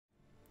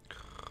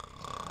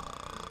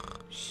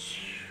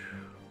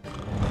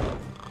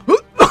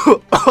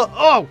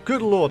Oh,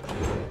 good lord.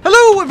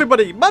 Hello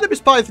everybody, my name is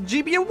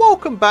PythonGB and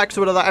welcome back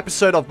to another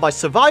episode of my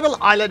Survival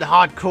Island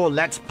Hardcore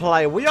Let's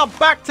Play. We are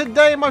back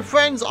today, my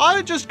friends.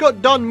 I just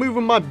got done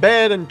moving my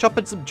bed and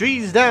chopping some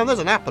trees down. There's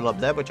an apple up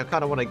there, which I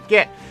kind of want to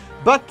get.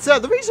 But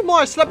the reason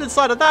why I slept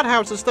inside of that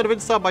house instead of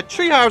inside my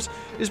treehouse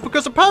is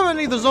because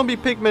apparently the zombie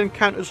pigmen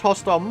count as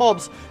hostile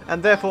mobs,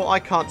 and therefore I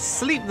can't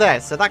sleep there,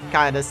 so that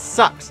kind of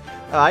sucks.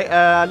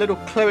 Alright, little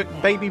cleric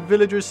baby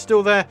villager is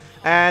still there,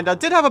 and I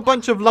did have a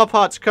bunch of love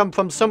hearts come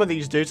from some of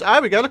these dudes.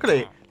 There we go, look at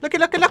it.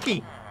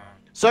 Looky.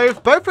 So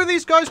if both of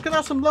these guys can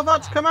have some love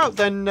hearts come out,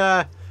 then,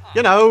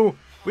 you know,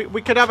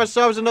 we could have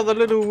ourselves another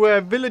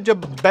little villager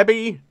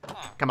baby.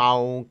 Come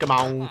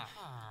on.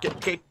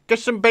 Get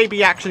some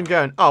baby action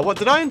going. Oh, what,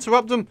 did I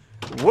interrupt them?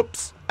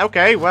 Whoops.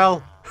 Okay,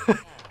 well.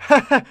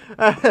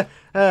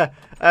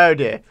 Oh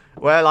dear.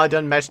 Well, I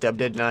done messed up,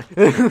 didn't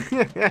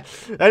I?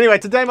 Anyway,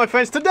 today, my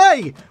friends,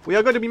 we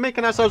are going to be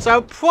making ourselves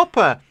a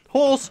proper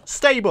horse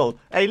stable.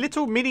 A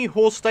little mini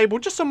horse stable,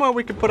 just somewhere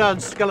we can put our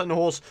skeleton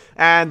horse.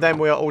 And then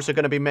we are also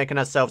going to be making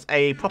ourselves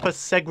a proper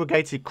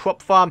segregated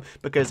crop farm.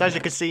 Because as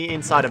you can see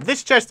inside of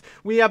this chest,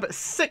 we have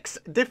 6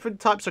 different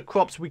types of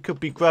crops we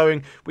could be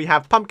growing. We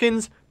have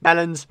pumpkins,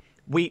 melons,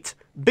 wheat,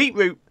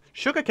 beetroot,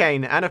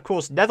 sugarcane, and of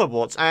course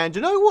netherworts. And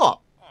you know what?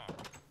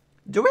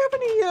 Do we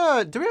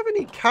have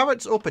any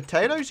carrots or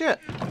potatoes yet?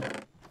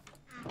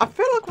 I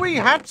feel like we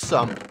had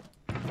some.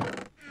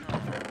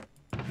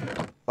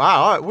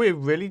 Wow, we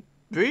really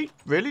didn't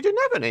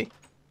have any.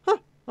 Huh,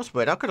 that's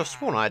weird. I could have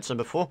sworn I had some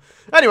before.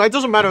 Anyway, it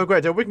doesn't matter a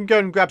great deal. We can go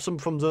and grab some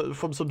from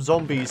some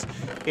zombies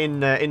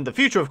in the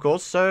future, of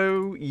course.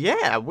 So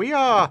yeah, we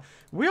are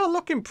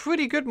looking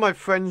pretty good, my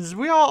friends.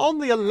 We are on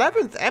the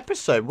 11th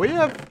episode. We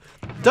have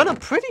done a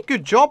pretty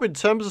good job in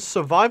terms of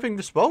surviving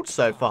this world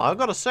so far. I've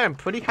got to say, I'm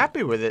pretty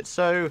happy with it.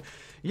 So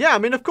yeah, I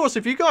mean, of course,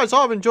 if you guys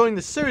are enjoying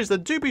this series,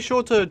 then do be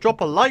sure to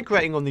drop a like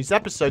rating on these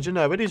episodes. You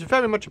know, it is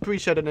very much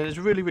appreciated, and it's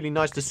really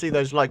nice to see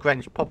those like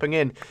ratings popping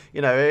in.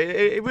 You know,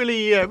 it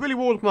really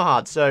warms my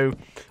heart. So,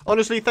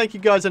 honestly, thank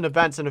you guys in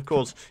advance, and of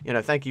course, you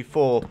know, thank you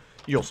for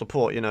your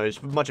support. You know,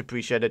 it's much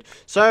appreciated.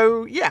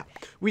 So, yeah,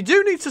 we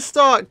do need to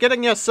start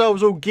getting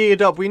ourselves all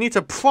geared up. We need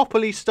to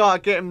properly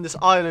start getting this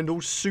island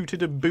all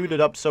suited and booted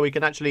up so we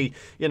can actually,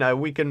 you know,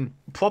 we can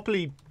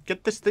properly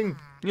get this thing,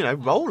 you know,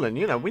 rolling.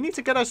 You know, we need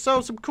to get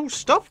ourselves some cool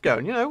stuff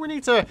going. You know, we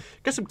need to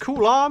get some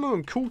cool armor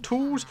and cool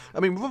tools. I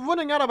mean, we're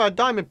running out of our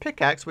diamond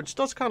pickaxe, which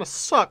does kind of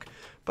suck.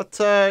 But,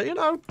 you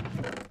know,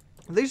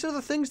 these are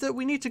the things that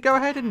we need to go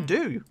ahead and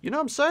do. You know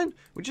what I'm saying?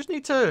 We just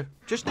need to,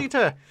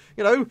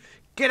 you know,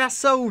 get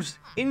ourselves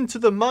into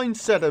the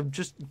mindset of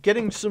just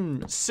getting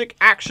some sick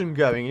action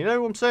going. You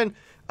know what I'm saying?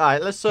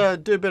 Alright, let's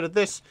do a bit of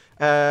this.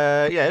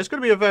 Yeah, it's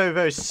going to be a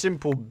very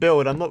simple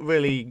build. I'm not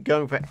really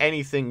going for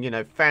anything, you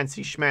know,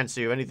 fancy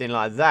schmancy or anything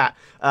like that.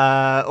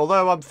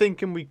 Although I'm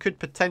thinking we could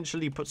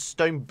potentially put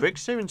stone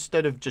bricks here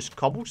instead of just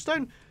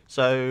cobblestone.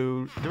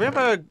 So, do we have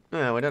a...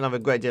 No, we don't have a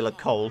great deal of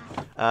coal.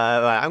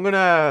 Right, I'm going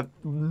to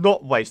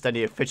not waste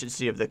any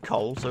efficiency of the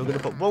coal. So we're going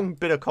to put one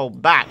bit of coal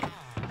back.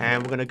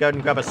 And we're going to go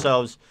and grab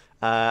ourselves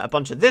a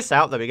bunch of this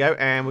out. There we go.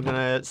 And we're going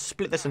to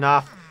split this in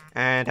half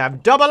and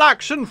have double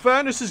action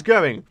furnaces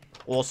going.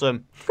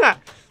 Awesome.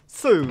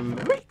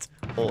 Sweet.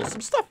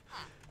 Awesome stuff.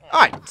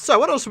 Alright, so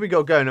what else have we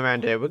got going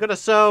around here? We've got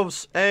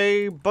ourselves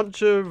a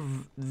bunch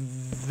of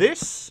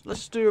this.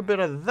 Let's do a bit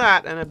of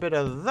that and a bit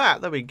of that.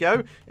 There we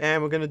go.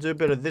 And we're going to do a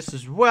bit of this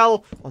as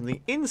well on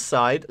the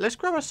inside. Let's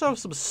grab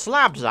ourselves some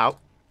slabs out.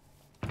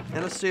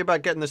 And let's see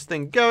about getting this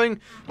thing going.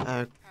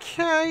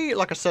 Okay,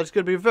 like I said, it's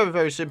going to be a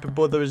very simple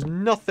board. There is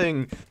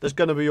nothing that's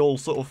going to be all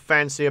sort of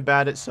fancy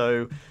about it.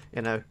 So,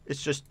 you know,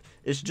 it's just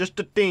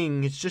a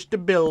thing. It's just a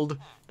build.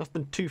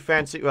 Nothing too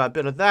fancy. Right, a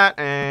bit of that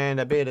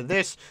and a bit of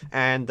this.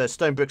 And the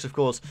stone bricks, of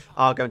course,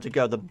 are going to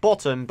go at the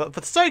bottom. But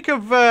for the sake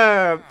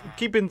of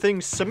keeping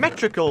things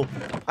symmetrical,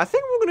 I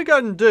think what we're going to go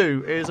ahead and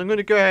do is I'm going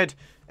to go ahead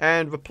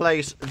and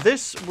replace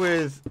this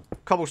with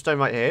cobblestone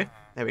right here.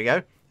 There we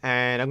go.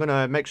 And I'm going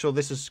to make sure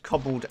this is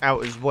cobbled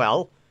out as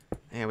well.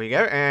 There we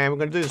go. And we're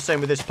going to do the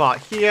same with this part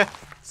here.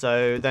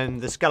 So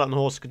then the skeleton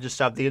horse can just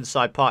have the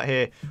inside part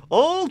here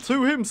all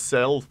to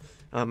himself.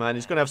 Oh man,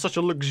 he's going to have such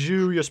a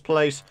luxurious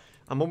place.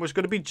 I'm almost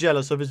going to be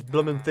jealous of his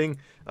blooming thing.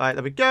 Alright,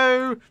 there we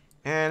go.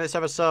 And let's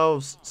have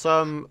ourselves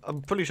some...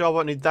 I'm pretty sure I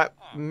won't need that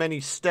many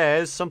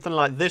stairs. Something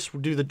like this will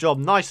do the job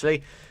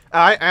nicely.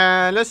 Alright,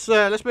 and let's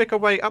make our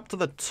way up to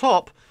the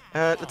top.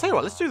 I'll tell you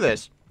what, let's do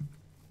this.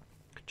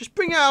 Just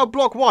bring it out a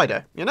block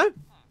wider, you know?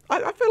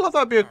 I feel like that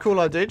would be a cool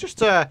idea. Just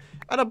to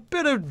add a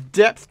bit of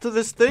depth to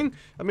this thing.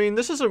 I mean,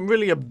 this isn't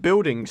really a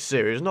building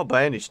series, not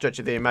by any stretch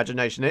of the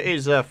imagination. It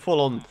is a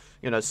full-on,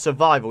 you know,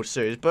 survival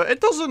series. But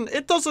it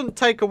doesn't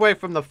take away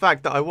from the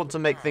fact that I want to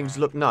make things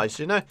look nice,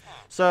 you know?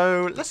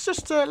 So, let's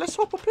just, let's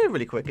hop up here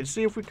really quick and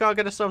see if we can't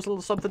get ourselves a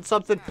little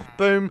something.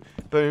 Boom,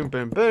 boom,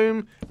 boom,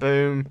 boom,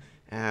 boom.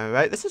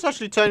 Alright, this is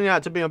actually turning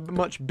out to be a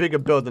much bigger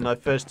build than I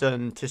first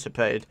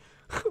anticipated.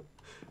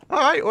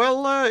 Alright,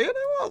 well, you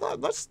know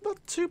what, that's not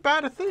too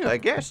bad a thing, I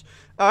guess.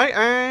 Alright,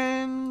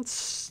 and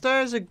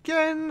stairs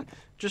again.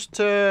 just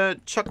to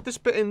chuck this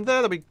bit in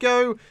there. There we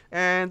go.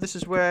 And this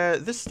is where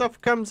this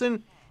stuff comes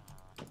in.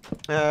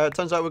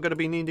 Turns out we're going to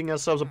be needing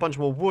ourselves a bunch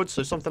more wood,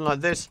 so something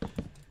like this.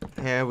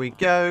 Here we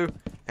go.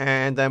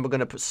 And then we're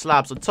going to put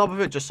slabs on top of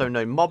it, just so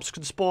no mobs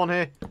can spawn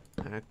here.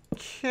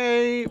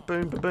 Okay.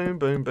 Boom, boom,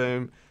 boom,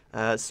 boom.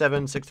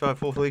 7, 6, 5,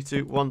 4, 3,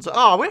 2, 1.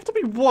 Oh, we have to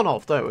be one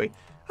off, don't we?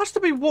 Has to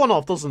be one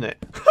off, doesn't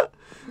it?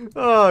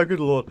 Oh,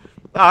 good lord.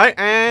 Alright,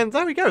 and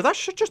there we go. That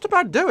should just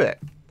about do it.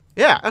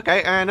 Yeah,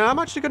 okay. And I'm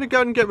actually going to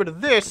go and get rid of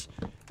this.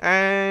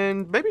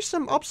 And maybe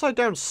some upside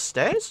down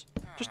stairs?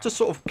 Just to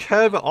sort of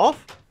curve it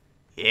off.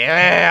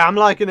 Yeah, I'm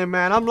liking it,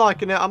 man. I'm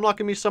liking it. I'm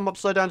liking me some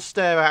upside down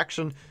stair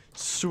action.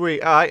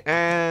 Sweet. Alright,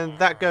 and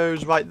that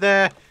goes right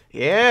there.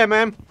 Yeah,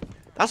 man.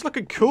 That's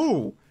looking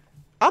cool.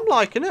 I'm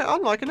liking it.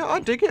 I'm liking it. I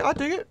dig it. I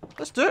dig it.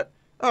 Let's do it.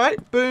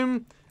 Alright,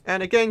 boom.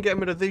 And again,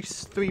 getting rid of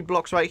these 3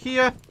 blocks right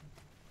here.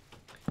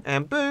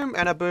 And boom,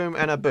 and a boom,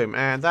 and a boom.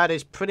 And that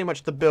is pretty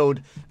much the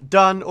build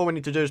done. All we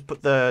need to do is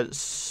put the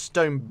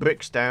stone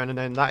bricks down, and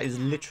then that is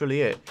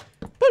literally it.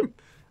 Boom.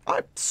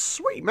 Alright,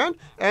 sweet, man.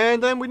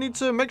 And then we need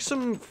to make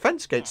some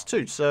fence gates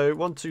too. So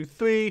 1, 2,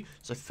 3.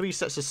 So 3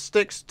 sets of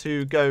sticks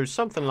to go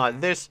something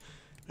like this.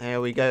 There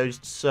we go.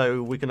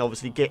 So we can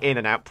obviously get in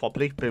and out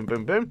properly. Boom,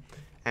 boom, boom.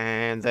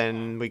 And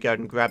then we go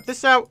and grab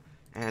this out.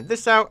 And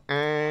this out.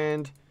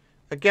 And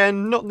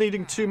again, not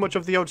needing too much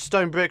of the old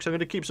stone bricks. I'm going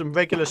to keep some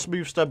regular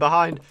smooth stone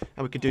behind.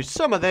 And we can do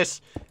some of this.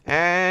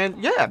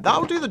 And yeah,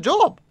 that'll do the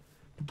job.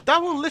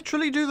 That will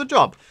literally do the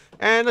job.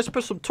 And let's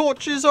put some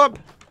torches up.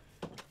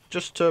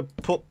 Just to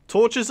put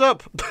torches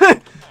up.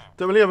 Don't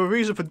really have a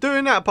reason for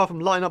doing that apart from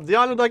lighting up the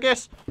island, I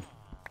guess.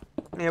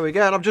 There we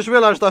go. And I've just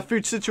realised our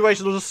food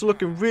situation is just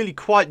looking really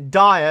quite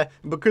dire.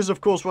 And because, of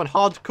course, we're on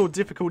hardcore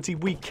difficulty,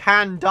 we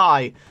can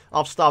die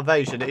of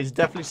starvation. It is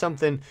definitely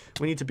something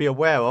we need to be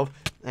aware of.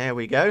 There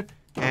we go.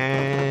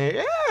 And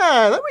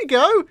yeah, there we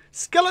go.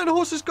 Skeleton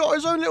Horse has got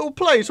his own little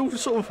place, all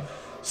sort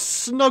of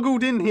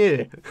snuggled in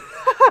here.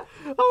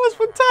 That was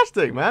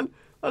fantastic, man.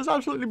 That was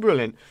absolutely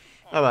brilliant.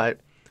 All right.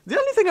 The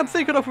only thing I'm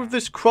thinking of with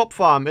this crop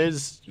farm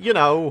is, you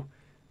know...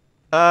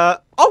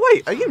 oh,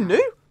 wait, are you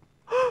new?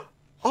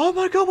 Oh,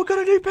 my God, we've got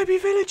a new baby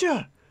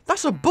villager.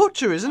 That's a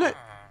butcher, isn't it?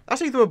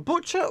 That's either a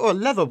butcher or a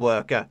leather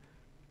worker.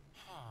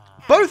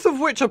 Both of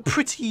which are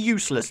pretty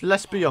useless,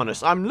 let's be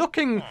honest. I'm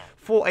looking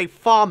for a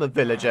farmer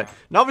villager.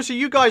 Now, obviously,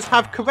 you guys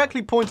have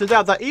correctly pointed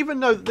out that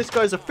even though this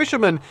guy's a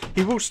fisherman,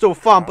 he will still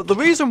farm. But the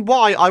reason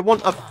why I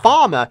want a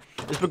farmer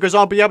is because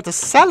I'll be able to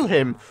sell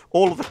him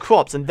all of the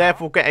crops and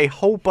therefore get a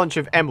whole bunch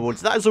of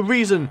emeralds. That is the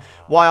reason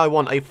why I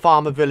want a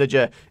farmer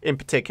villager in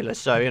particular.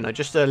 So, you know,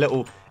 just a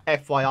little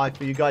FYI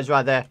for you guys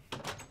right there.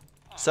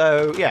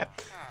 So, yeah.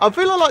 I'm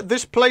feeling like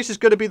this place is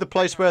going to be the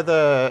place where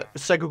the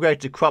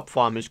segregated crop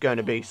farm is going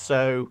to be.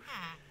 So,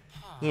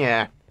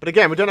 yeah. But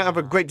again, we don't have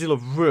a great deal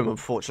of room,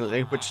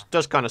 unfortunately, which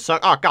does kind of suck.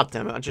 Oh, god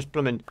damn it. I just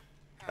blooming...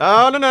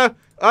 Oh, no, no.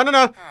 Oh, no,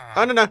 no.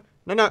 Oh, no, no.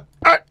 No, no.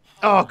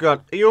 Oh,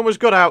 god. He almost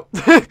got out.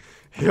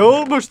 He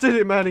almost did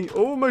it, man. He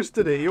almost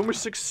did it. He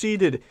almost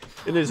succeeded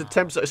in his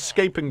attempts at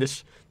escaping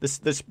this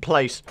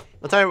place.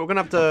 I'll tell you what, we're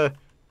going to have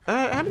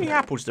to... how many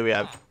apples do we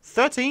have?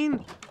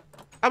 13?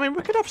 I mean,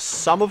 we could have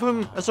some of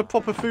them as a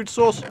proper food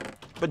source,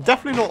 but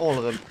definitely not all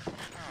of them.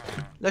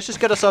 Let's just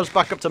get ourselves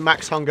back up to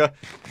max hunger.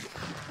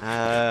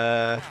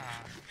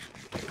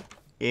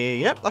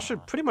 Yep, that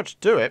should pretty much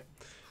do it.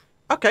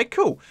 Okay,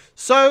 cool.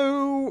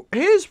 So,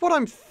 here's what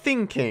I'm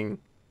thinking.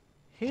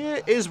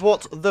 Here is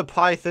what the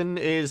Python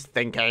is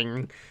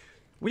thinking.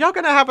 We are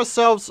going to have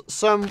ourselves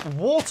some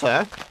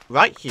water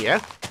right here.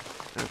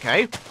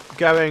 Okay,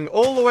 going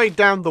all the way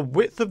down the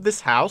width of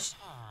this house.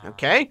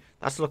 Okay,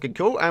 that's looking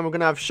cool. And we're going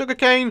to have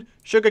sugarcane,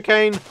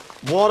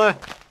 water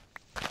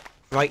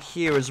right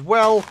here as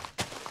well.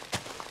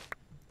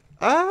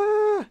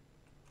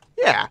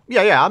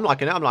 Yeah, I'm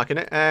liking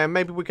it. And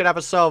maybe we could have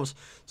ourselves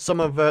some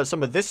of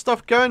this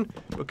stuff going,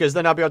 because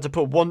then I'll be able to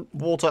put one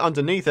water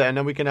underneath it, and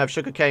then we can have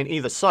sugarcane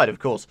either side, of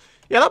course.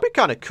 Yeah, that'd be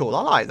kind of cool.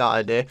 I like that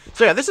idea.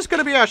 So yeah, this is going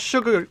to be our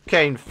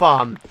sugarcane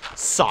farm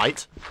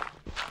site.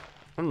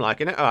 I'm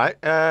liking it. All right,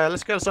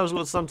 let's get ourselves a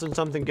little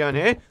something going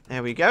here.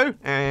 There we go.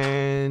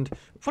 And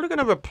we're probably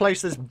going to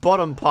replace this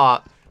bottom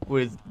part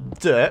with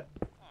dirt,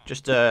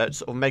 just to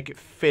sort of make it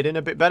fit in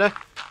a bit better.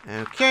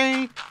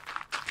 Okay.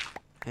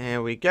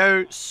 There we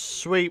go.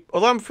 Sweet.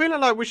 Although I'm feeling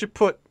like we should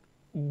put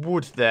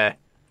wood there.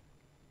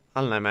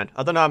 I don't know, man.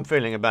 I don't know how I'm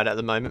feeling about it at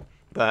the moment.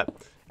 But,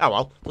 oh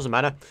well. Doesn't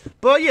matter.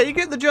 But yeah, you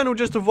get the general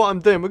gist of what I'm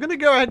doing. We're going to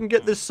go ahead and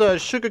get this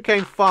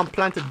sugarcane farm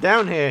planted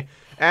down here.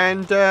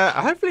 And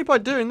hopefully by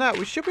doing that,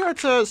 we should be able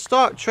to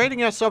start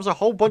trading ourselves a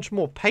whole bunch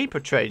more paper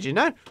trades, you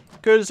know?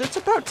 Because it's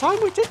about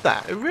time we did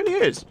that. It really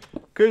is.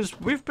 Because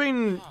we've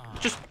been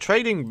just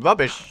trading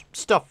rubbish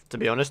stuff, to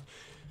be honest.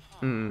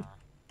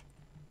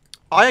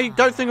 I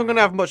don't think I'm going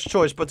to have much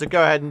choice but to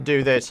go ahead and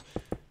do this.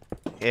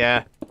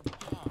 Yeah.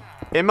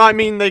 It might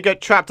mean they get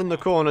trapped in the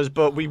corners,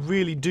 but we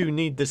really do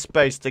need this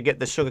space to get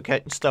the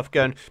sugarcane stuff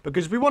going,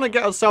 because we want to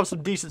get ourselves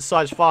some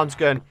decent-sized farms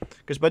going,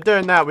 because by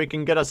doing that, we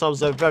can get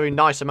ourselves a very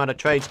nice amount of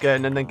trades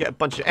going, and then get a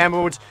bunch of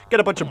emeralds, get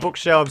a bunch of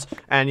bookshelves,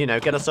 and, you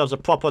know, get ourselves a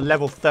proper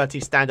level 30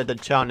 standard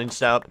enchanting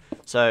setup.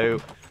 So,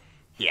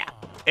 yeah,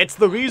 it's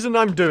the reason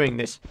I'm doing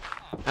this.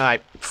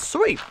 Alright,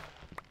 sweet.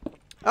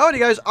 Alrighty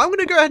guys, I'm going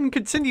to go ahead and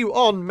continue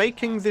on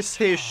making this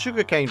here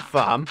sugarcane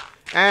farm,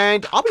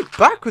 and I'll be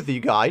back with you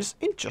guys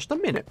in just a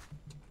minute.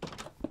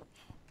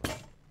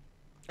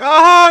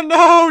 Oh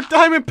no!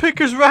 Diamond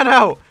pickers ran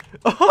out!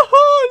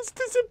 Oh, it's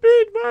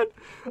disappeared, man!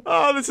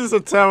 Oh, this is a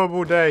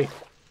terrible day.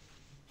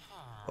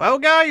 Well,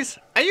 guys,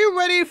 are you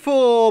ready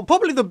for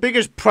probably the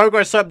biggest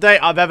progress update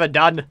I've ever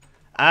done?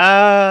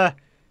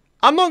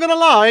 I'm not gonna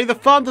lie, the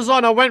farm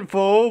design I went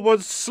for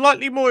was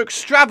slightly more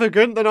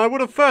extravagant than I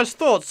would have first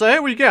thought, so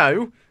here we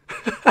go.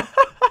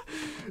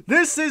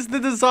 This is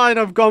the design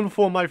I've gone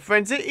for, my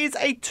friends. It is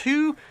a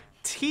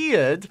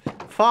two-tiered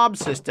farm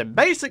system.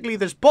 Basically,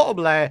 this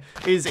bottom layer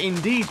is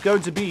indeed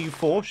going to be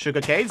for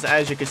sugar canes.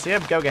 As you can see,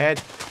 I'm going ahead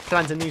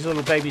planting these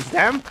little babies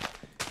down.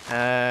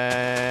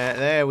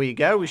 There we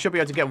go. We should be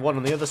able to get one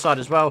on the other side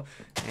as well.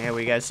 There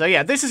we go. So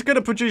yeah, this is going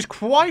to produce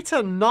quite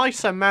a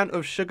nice amount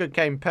of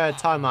sugarcane per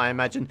time, I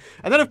imagine.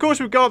 And then of course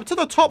we go up to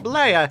the top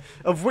layer,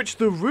 of which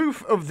the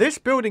roof of this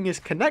building is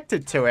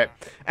connected to it.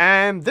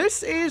 And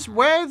this is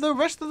where the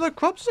rest of the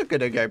crops are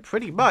going to go,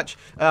 pretty much.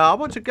 I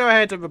want to go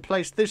ahead and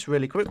replace this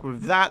really quick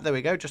with that. There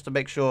we go, just to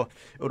make sure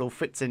it all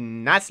fits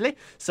in nicely.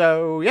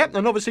 So yeah,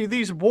 and obviously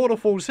these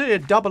waterfalls here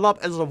double up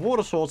as a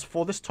water source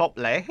for this top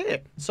layer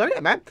here. So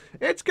yeah, man,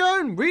 it's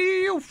going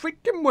real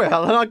freaking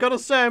well, and I gotta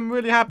say I'm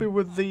really happy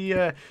with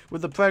the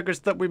progress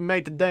that we've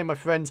made today, my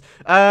friends.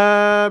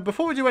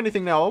 Before we do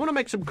anything now, I want to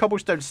make some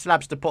cobblestone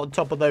slabs to put on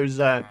top of those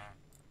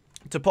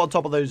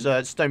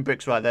stone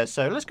bricks right there.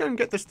 So let's go and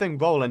get this thing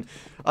rolling.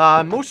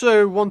 I'm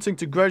also wanting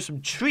to grow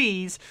some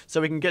trees so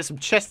we can get some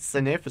chests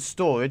in here for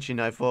storage, you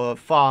know, for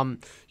farm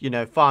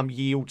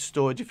yield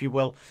storage, if you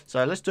will.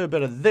 So let's do a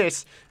bit of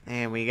this.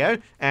 There we go.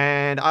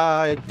 And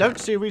I don't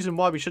see a reason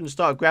why we shouldn't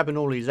start grabbing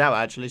all these out,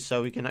 actually,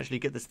 so we can actually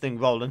get this thing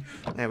rolling.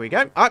 There we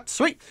go. All right,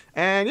 sweet.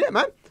 And yeah,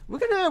 man, we're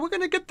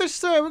gonna get this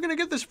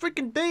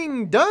freaking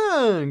thing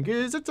done,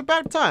 because it's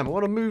about time. I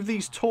want to move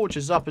these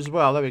torches up as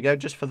well. There we go,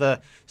 just for the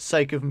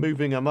sake of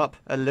moving them up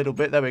a little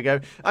bit. There we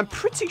go. I'm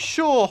pretty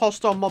sure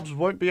hostile mobs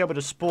won't be able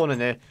to spawn in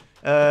here,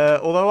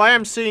 although I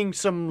am seeing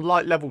some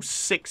light level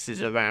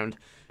 6s around.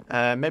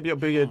 Maybe it'll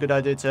be a good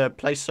idea to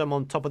place some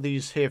on top of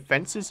these here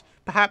fences,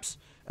 perhaps,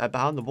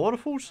 behind the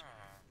waterfalls.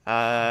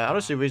 I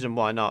don't see a reason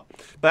why not.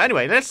 But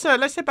anyway, let's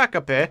head back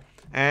up here.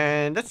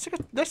 And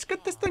let's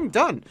get this thing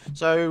done.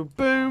 So,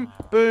 boom,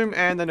 boom,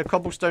 and then the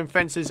cobblestone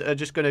fences are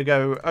just going to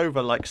go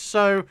over like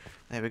so.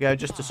 There we go,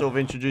 just to sort of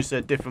introduce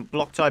a different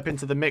block type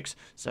into the mix.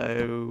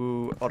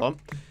 So, hold on.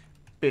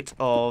 Bit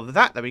of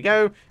that, there we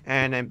go.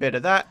 And then bit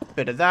of that,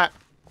 bit of that.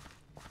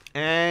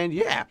 And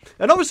yeah,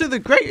 and obviously the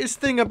greatest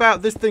thing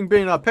about this thing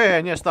being up here,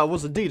 and yes, that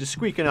was indeed a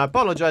squeak and I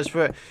apologize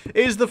for it,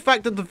 is the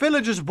fact that the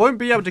villagers won't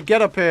be able to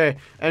get up here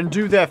and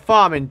do their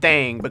farming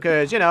thing,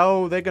 because, you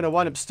know, they're going to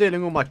wind up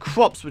stealing all my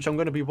crops, which I'm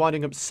going to be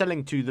winding up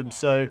selling to them.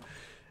 So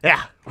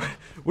yeah,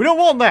 we don't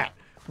want that.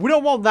 We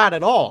don't want that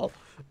at all.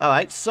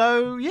 Alright,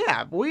 so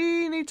yeah,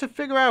 we need to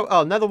figure out...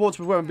 Oh, nether warts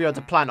we won't be able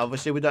to plant,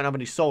 obviously. We don't have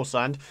any soul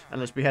sand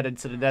unless we head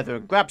into the nether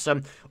and grab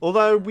some.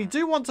 Although, we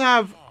do want to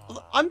have...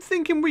 I'm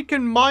thinking we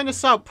can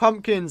minus out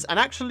pumpkins and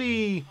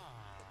actually...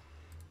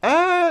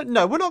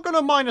 no, we're not going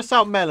to minus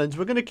out melons.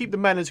 We're going to keep the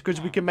melons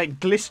because we can make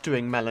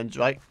glistering melons,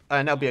 right?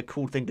 And that'll be a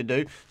cool thing to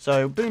do.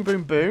 So, boom,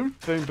 boom, boom.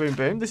 Boom, boom,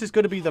 boom. This is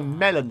going to be the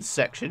melon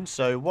section.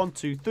 So, 1,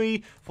 2,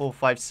 3, 4,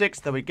 5, 6.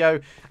 There we go.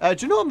 Do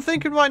you know what I'm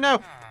thinking right now?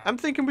 I'm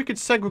thinking we could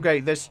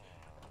segregate this.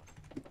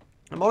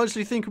 I'm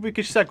honestly thinking we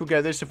could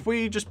segregate this. If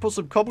we just put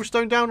some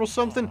cobblestone down or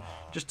something,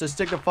 just to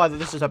signify that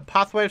this is a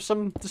pathway of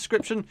some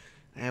description.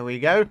 There we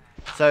go.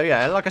 So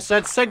yeah, like I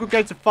said,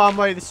 segregated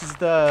farmway. This is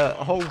the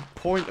whole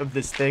point of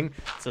this thing.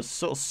 To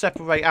sort of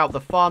separate out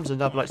the farms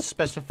and have like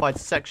specified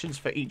sections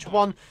for each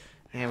one.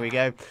 There we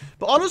go.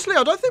 But honestly,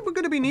 I don't think we're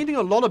going to be needing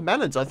a lot of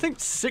melons. I think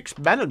 6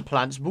 melon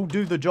plants will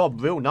do the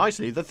job real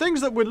nicely. The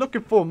things that we're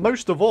looking for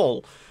most of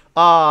all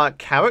are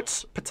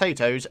carrots,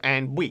 potatoes,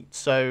 and wheat.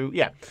 So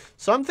yeah.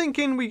 So I'm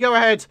thinking we go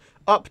ahead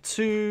up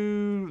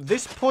to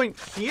this point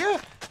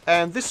here.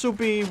 And this will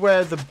be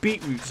where the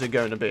beetroots are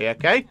going to be,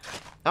 okay?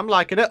 I'm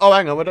liking it. Oh,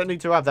 hang on. We don't need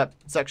to have that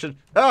section.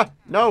 Ah,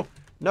 no.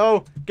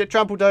 No. Get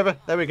trampled over.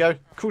 There we go.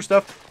 Cool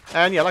stuff.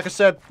 And yeah, like I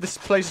said, this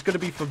place is going to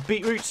be for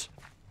beetroots.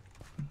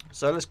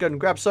 So let's go and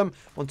grab some.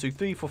 1, 2,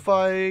 3, 4,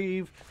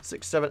 5,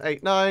 6, 7,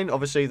 8, 9.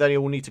 Obviously, they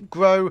all need to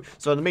grow.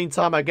 So in the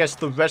meantime, I guess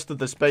the rest of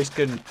the space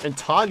can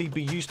entirely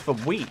be used for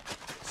wheat.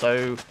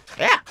 So,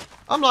 yeah.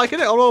 I'm liking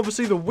it.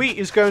 Obviously, the wheat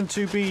is going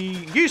to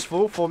be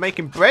useful for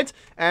making bread.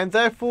 And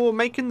therefore,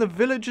 making the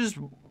villagers...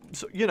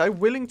 you know,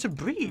 willing to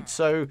breed.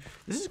 So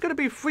this is going to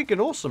be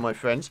freaking awesome, my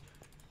friends.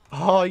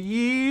 Oh,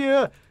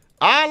 yeah.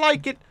 I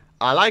like it.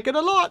 I like it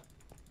a lot.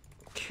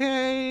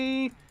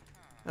 Okay.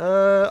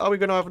 Are we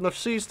going to have enough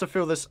seeds to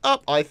fill this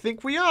up? I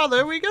think we are.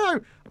 There we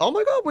go. Oh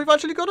my god, we've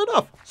actually got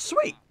enough.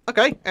 Sweet.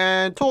 Okay,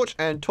 and torch,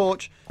 and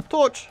torch,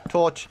 torch,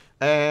 torch,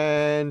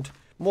 and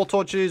more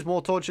torches,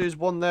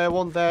 one there,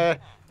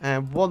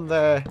 and one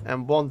there,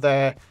 and one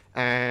there,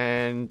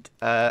 and,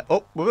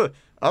 oh,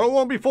 I don't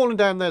want to be falling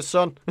down there,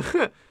 son.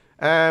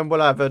 And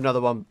we'll have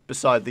another one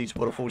beside these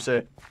waterfalls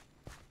here.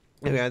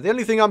 Okay, the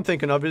only thing I'm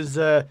thinking of is,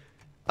 my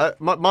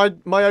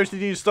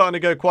OCD is starting to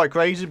go quite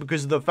crazy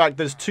because of the fact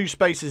there's 2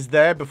 spaces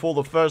there before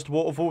the first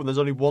waterfall and there's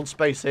only 1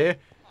 space here.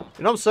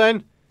 You know what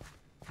I'm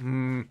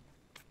saying?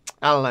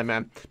 I don't know,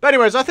 man. But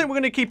anyways, I think we're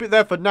going to keep it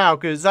there for now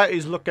because that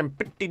is looking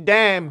pretty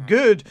damn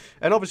good.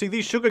 And obviously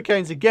these sugar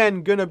canes,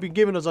 again, going to be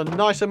giving us a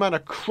nice amount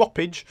of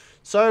croppage.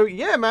 So,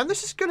 yeah, man,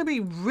 this is going to be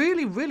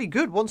really, really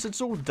good once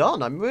it's all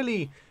done. I'm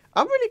really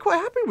quite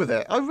happy with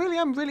it. I really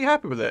am really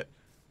happy with it.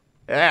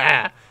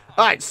 Yeah.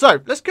 Alright,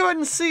 so, let's go ahead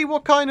and see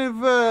what kind of,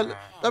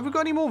 have we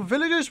got any more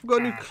villagers? We've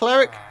got a new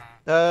cleric,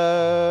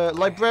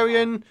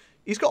 librarian.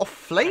 He's got a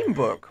flame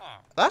book.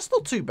 That's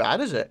not too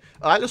bad, is it?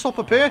 Alright, let's hop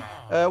up here.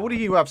 What do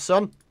you have,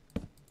 son?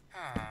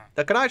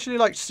 I can actually,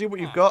 like, see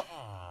what you've got.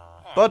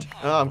 Bud?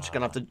 Oh, I'm just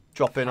going to have to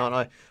drop in, aren't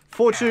I?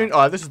 Fortune.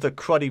 Oh, this is the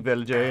cruddy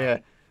villager, yeah.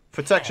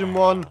 Protection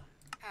 1.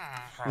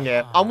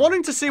 Yeah. I'm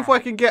wanting to see if I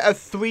can get a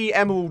 3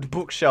 emerald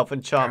bookshelf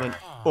enchantment.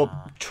 Or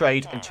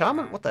trade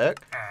enchantment? What the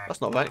heck?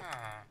 That's not right.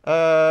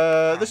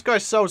 This guy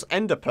sells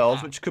ender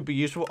pearls, which could be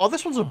useful. Oh,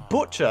 this one's a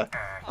butcher.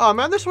 Oh,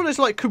 man, this one is,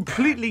 like,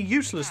 completely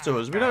useless to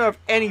us. We don't have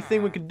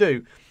anything we can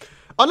do.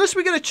 Unless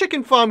we get a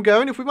chicken farm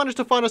going, if we manage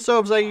to find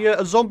ourselves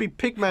a zombie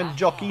pigman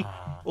jockey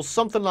or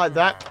something like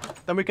that,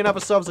 then we can have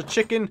ourselves a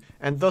chicken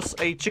and thus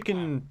a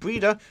chicken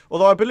breeder.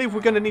 Although I believe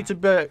we're going to need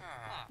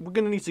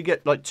to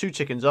get like 2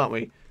 chickens, aren't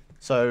we?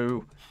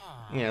 So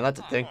yeah, that's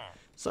a thing.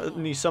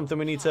 Certainly something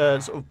we need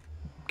to sort of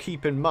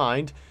keep in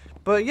mind.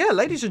 But yeah,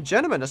 ladies and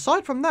gentlemen,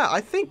 aside from that,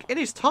 I think it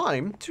is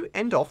time to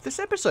end off this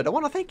episode. I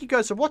want to thank you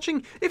guys for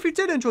watching. If you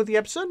did enjoy the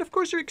episode, and of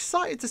course you're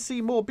excited to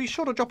see more, be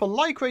sure to drop a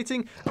like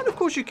rating. And of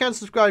course you can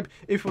subscribe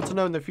if you want to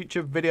know when the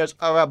future videos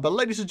are out. But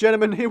ladies and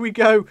gentlemen, here we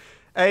go.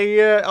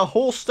 A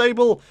horse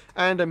stable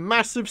and a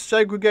massive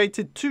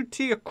segregated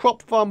 2-tier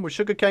crop farm with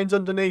sugar canes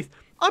underneath.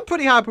 I'm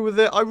pretty happy with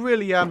it. I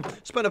really am.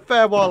 Spent a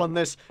fair while on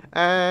this.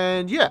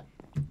 And yeah.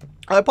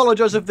 I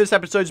apologise if this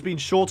episode's been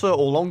shorter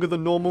or longer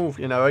than normal.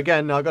 You know,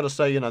 again, I gotta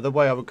say, you know, the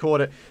way I record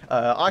it,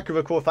 I could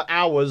record for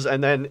hours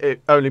and then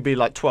it only be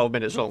like 12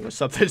 minutes long or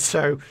something.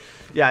 So,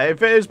 yeah,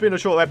 if it has been a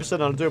short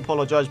episode, I do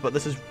apologise, but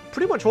this is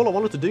pretty much all I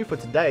wanted to do for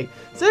today.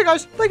 So, yeah,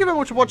 guys, thank you very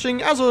much for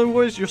watching. As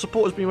always, your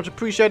support has been much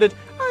appreciated,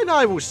 and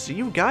I will see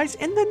you guys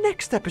in the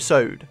next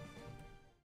episode.